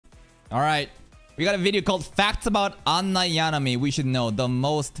All right. We got a video called Facts About Anna YANAMI. We should know the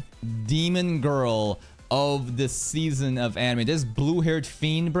most demon girl of the season of anime. This blue-haired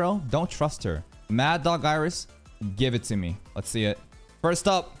fiend, bro. Don't trust her. MadDogAiris, give it to me. Let's see it. First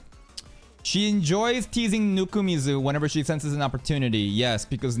up, she enjoys teasing Nukumizu whenever she senses an opportunity. Yes,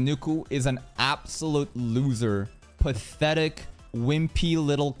 because Nuku is an absolute loser. Pathetic, wimpy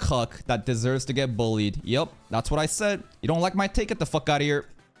little cuck that deserves to get bullied. Yep, that's what I said. You don't like my take? Get the fuck out of here.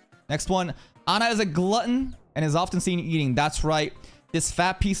 Next one. Anna is a glutton and is often seen eating. That's right. This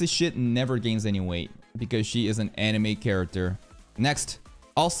fat piece of shit never gains any weight because she is an anime character. Next.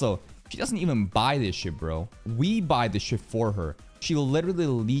 Also, she doesn't even buy this shit, bro. We buy this shit for her. She literally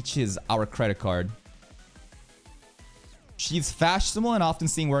leeches our credit card. She's fashionable and often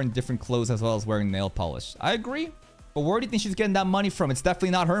seen wearing different clothes as well as wearing nail polish. I agree. But where do you think she's getting that money from? It's definitely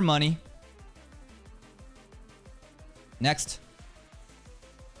not her money. Next.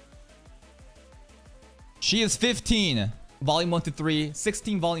 She is 15. Volume 1 to 3.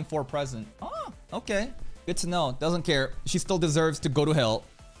 16 volume 4 present. Oh, okay. Good to know. Doesn't care. She still deserves to go to hell.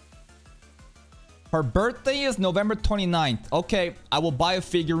 Her birthday is November 29th. Okay, I will buy a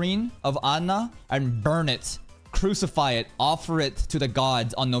figurine of Anna and burn it. Crucify it. Offer it to the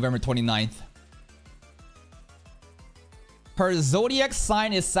gods on November 29th. Her zodiac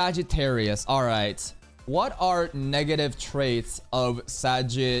sign is Sagittarius. Alright. What are negative traits of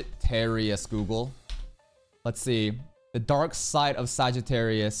Sagittarius, Google? Let's see. The dark side of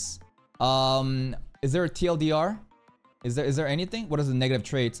Sagittarius. Is there a TLDR? Is there anything? What is the negative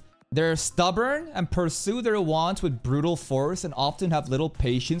traits? They're stubborn and pursue their wants with brutal force and often have little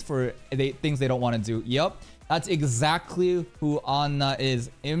patience for things they don't want to do. Yep. That's exactly who Anna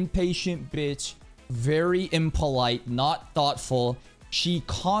is. Impatient bitch. Very impolite. Not thoughtful. She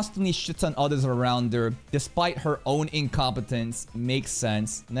constantly shits on others around her despite her own incompetence. Makes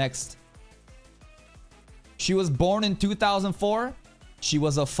sense. Next. She was born in 2004. She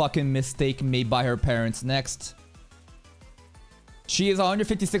was a fucking mistake made by her parents. Next. She is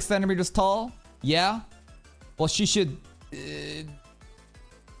 156 centimeters tall. Yeah. Well, she should...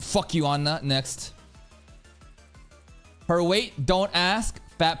 fuck you on that. Next. Her weight, don't ask.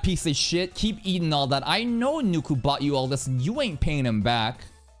 Fat piece of shit. Keep eating all that. I know Nuku bought you all this and you ain't paying him back.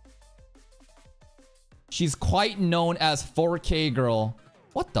 She's quite known as 4K girl.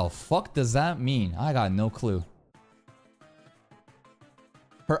 What the fuck does that mean? I got no clue.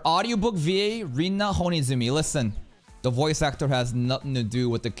 Her audiobook VA, Rina Honizumi. Listen, the voice actor has nothing to do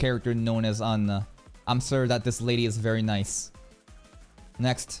with the character known as Anna. I'm sure that this lady is very nice.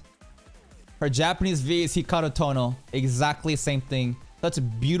 Next. Her Japanese VA is Hikaru Tono. Exactly same thing. Such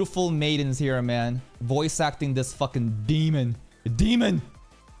beautiful maidens here, man. Voice acting this fucking demon. Demon!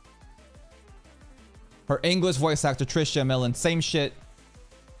 Her English voice actor, Trisha Mellon. Same shit.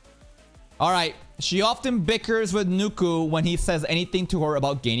 Alright, she often bickers with Nuku when he says anything to her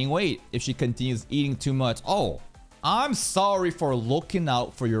about gaining weight if she continues eating too much. Oh, I'm sorry for looking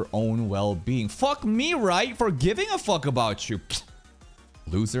out for your own well-being. Fuck me, right? For giving a fuck about you. Pfft.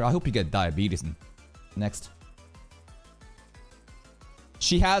 Loser, I hope you get diabetes. Next.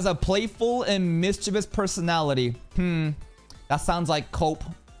 She has a playful and mischievous personality. That sounds like Cope.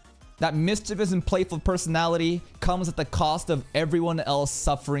 That mischievous and playful personality comes at the cost of everyone else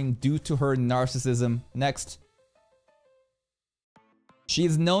suffering due to her narcissism. Next. She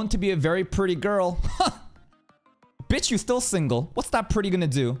is known to be a very pretty girl. Bitch, you still single. What's that pretty gonna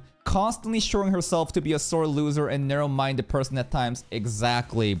do? Constantly showing herself to be a sore loser and narrow-minded person at times.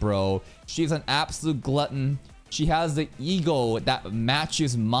 Exactly, bro. She's an absolute glutton. She has the ego that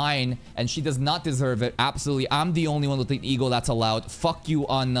matches mine, and she does not deserve it. Absolutely. I'm the only one with an ego that's allowed. Fuck you,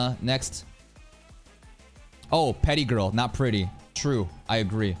 Anna. Next. Oh, petty girl, not pretty. True. I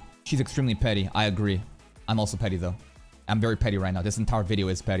agree. She's extremely petty. I agree. I'm also petty, though. I'm very petty right now. This entire video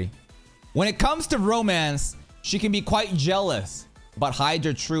is petty. When it comes to romance, she can be quite jealous, but hide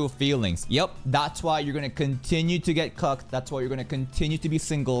her true feelings. Yep, that's why you're going to continue to get cucked. That's why you're going to continue to be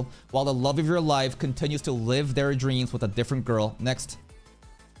single while the love of your life continues to live their dreams with a different girl. Next.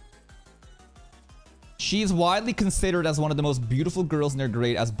 She's widely considered as one of the most beautiful girls in her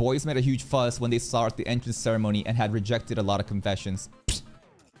grade, as boys made a huge fuss when they saw her at the entrance ceremony and had rejected a lot of confessions. Psst.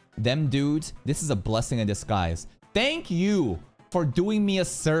 Them dudes, this is a blessing in disguise. Thank you for doing me a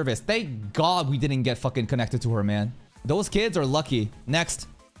service. Thank God we didn't get fucking connected to her, man. Those kids are lucky. Next.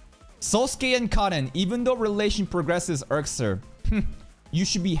 Sosuke and Kaden, even though relation progresses irks her. You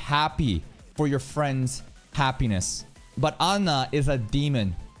should be happy for your friend's happiness. But Anna is a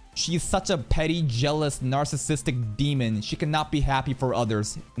demon. She's such a petty, jealous, narcissistic demon. She cannot be happy for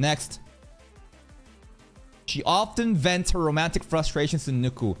others. Next. She often vents her romantic frustrations to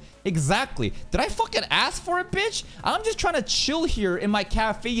Nuku. Exactly. Did I fucking ask for it, bitch? I'm just trying to chill here in my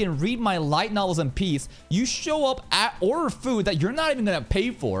cafe and read my light novels in peace. You show up at order food that you're not even gonna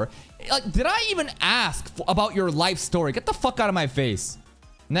pay for. Like, did I even ask about your life story? Get the fuck out of my face.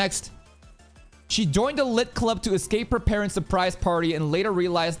 Next. She joined a lit club to escape her parents' surprise party and later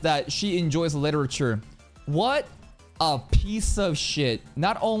realized that she enjoys literature. What a piece of shit.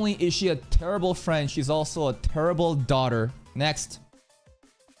 Not only is she a terrible friend, she's also a terrible daughter. Next.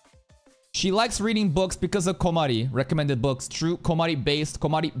 She likes reading books because of Komari. Recommended books. True Komari-based,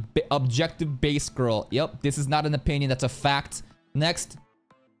 objective-based girl. Yep, this is not an opinion, that's a fact. Next.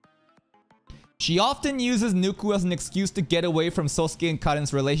 She often uses Nuku as an excuse to get away from Sosuke and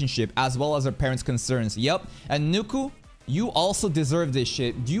Karen's relationship, as well as her parents' concerns. Yep, and Nuku, you also deserve this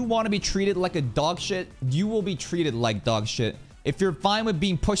shit. Do you want to be treated like a dog shit? You will be treated like dog shit. If you're fine with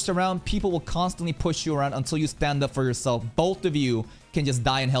being pushed around, people will constantly push you around until you stand up for yourself. Both of you can just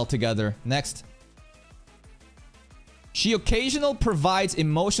die in hell together. Next. She occasionally provides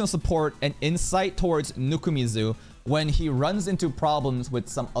emotional support and insight towards Nukumizu when he runs into problems with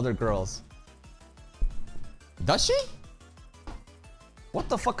some other girls. Does she? What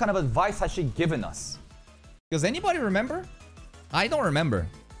the fuck kind of advice has she given us? Does anybody remember? I don't remember.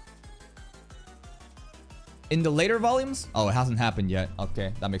 In the later volumes? Oh, it hasn't happened yet.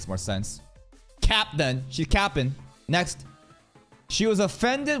 Okay, that makes more sense. Cap then. She's capping. Next. She was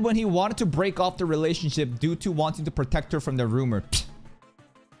offended when he wanted to break off the relationship due to wanting to protect her from the rumor.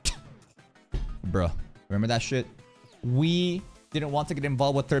 Bruh. Remember that shit? We didn't want to get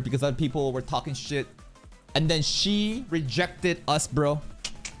involved with her because other people were talking shit. And then she rejected us, bro.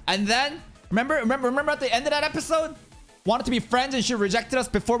 And then, remember at the end of that episode? Wanted to be friends and she rejected us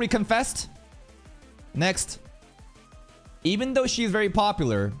before we confessed? Next. Even though she is very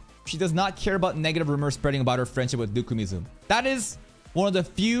popular, she does not care about negative rumors spreading about her friendship with Nukumizu. That is one of the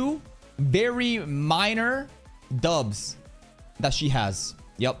few very minor dubs that she has.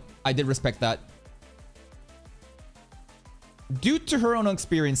 Yep, I did respect that. Due to her own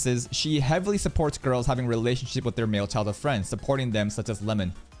experiences, she heavily supports girls having a relationship with their male childhood friends, supporting them such as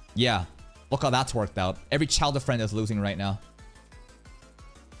Lemon. Yeah, look how that's worked out. Every childhood friend is losing right now.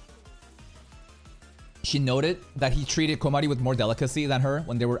 She noted that he treated Komari with more delicacy than her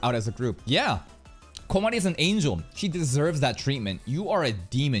when they were out as a group. Yeah, Komari is an angel. She deserves that treatment. You are a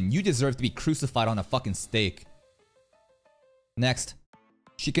demon. You deserve to be crucified on a fucking stake. Next.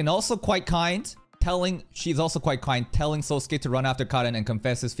 She's also quite kind, telling Sosuke to run after Karen and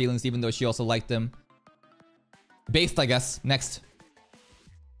confess his feelings even though she also liked him. Based, I guess. Next.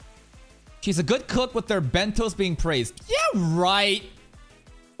 She's a good cook with their bentos being praised. Yeah, right.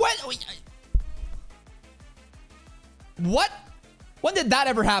 What? When did that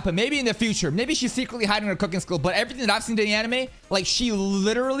ever happen? Maybe in the future. Maybe she's secretly hiding her cooking skill, but everything that I've seen in the anime, like, she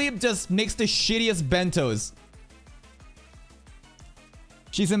literally just makes the shittiest bentos.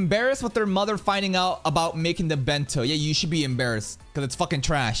 She's embarrassed with her mother finding out about making the bento. Yeah, you should be embarrassed, because it's fucking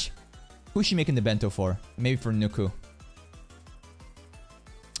trash. Who's she making the bento for? Maybe for Nuku.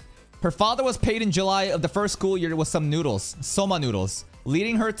 Her father was paid in July of the first school year with some noodles. Soma noodles.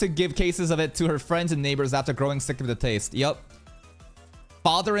 Leading her to give cases of it to her friends and neighbors after growing sick of the taste. Yup.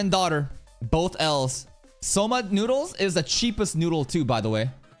 Father and daughter. Both L's. Soma noodles is the cheapest noodle too, by the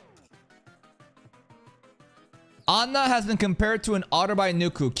way. Anna has been compared to an otter by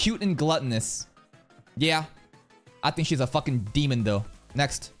Nuku. Cute and gluttonous. Yeah. I think she's a fucking demon though.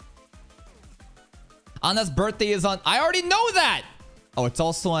 Next. Anna's birthday is on... I already know that! Oh, it's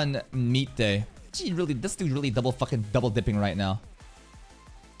also on meat day. Gee, really, this dude's really double dipping right now.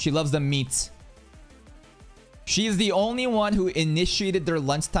 She loves the meat. She is the only one who initiated their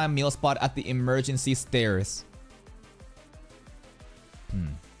lunchtime meal spot at the emergency stairs.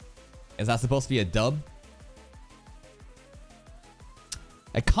 Is that supposed to be a dub?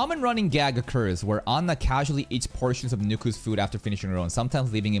 A common running gag occurs where Anna casually eats portions of Nuku's food after finishing her own,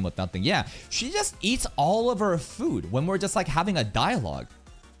 sometimes leaving him with nothing. Yeah, she just eats all of her food when we're just like having a dialogue.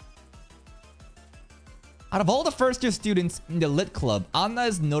 Out of all the first year students in the lit club, Anna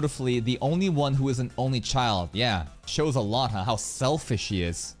is notably the only one who is an only child. Yeah, shows a lot, huh? How selfish she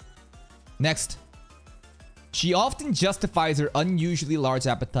is. Next. She often justifies her unusually large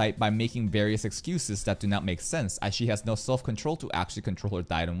appetite by making various excuses that do not make sense, as she has no self-control to actually control her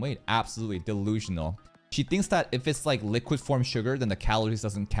diet and weight. Absolutely delusional. She thinks that if it's like liquid form sugar, then the calories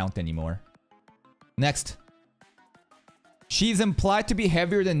doesn't count anymore. Next. She's implied to be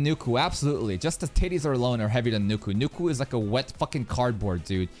heavier than Nuku. Absolutely. Just the titties alone are heavier than Nuku. Nuku is like a wet fucking cardboard,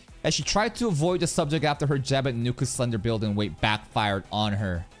 dude. As she tried to avoid the subject after her jab at Nuku's slender build and weight backfired on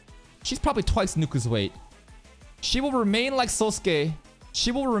her. She's probably twice Nuku's weight. She will remain like Sosuke.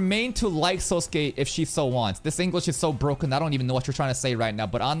 She will remain to like Sosuke if she so wants. This English is so broken. I don't even know what you're trying to say right now.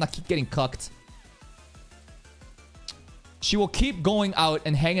 But Anna keep getting cucked. She will keep going out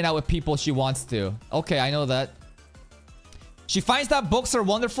and hanging out with people she wants to. Okay, I know that. She finds that books are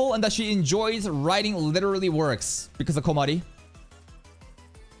wonderful and that she enjoys writing literally works because of Komari.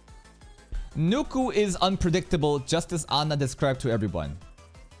 Nuku is unpredictable, just as Anna described to everyone.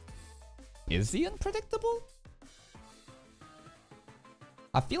 Is he unpredictable?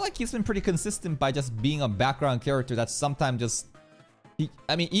 I feel like he's been pretty consistent by just being a background character that's sometimes just...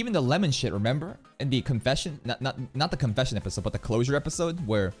 I mean, even the lemon shit, remember? In the confession... Not the confession episode, but the closure episode,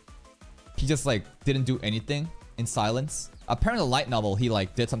 where he just, like, didn't do anything in silence. Apparently, the light novel, he,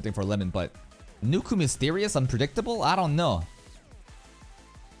 like, did something for Lemon, but... Nuku mysterious, unpredictable? I don't know.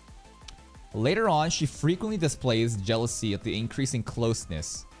 Later on, she frequently displays jealousy at the increasing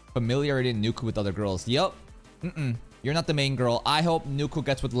closeness. Familiarity in Nuku with other girls. Yup. You're not the main girl. I hope Nuku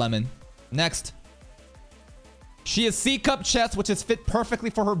gets with Lemon. Next. She is C-cup chest, which is fit perfectly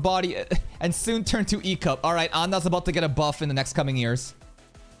for her body and soon turn to E-cup. Alright, Anna's about to get a buff in the next coming years.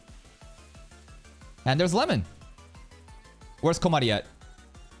 And there's Lemon. Where's Komari at?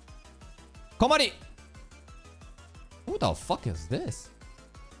 Komari! Who the fuck is this?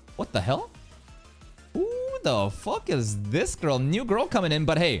 What the hell? Who the fuck is this girl? New girl coming in,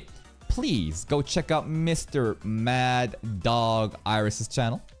 but hey, please go check out Mr. MadDogAiris'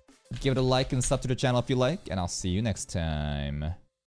 channel. Give it a like and sub to the channel if you like, and I'll see you next time.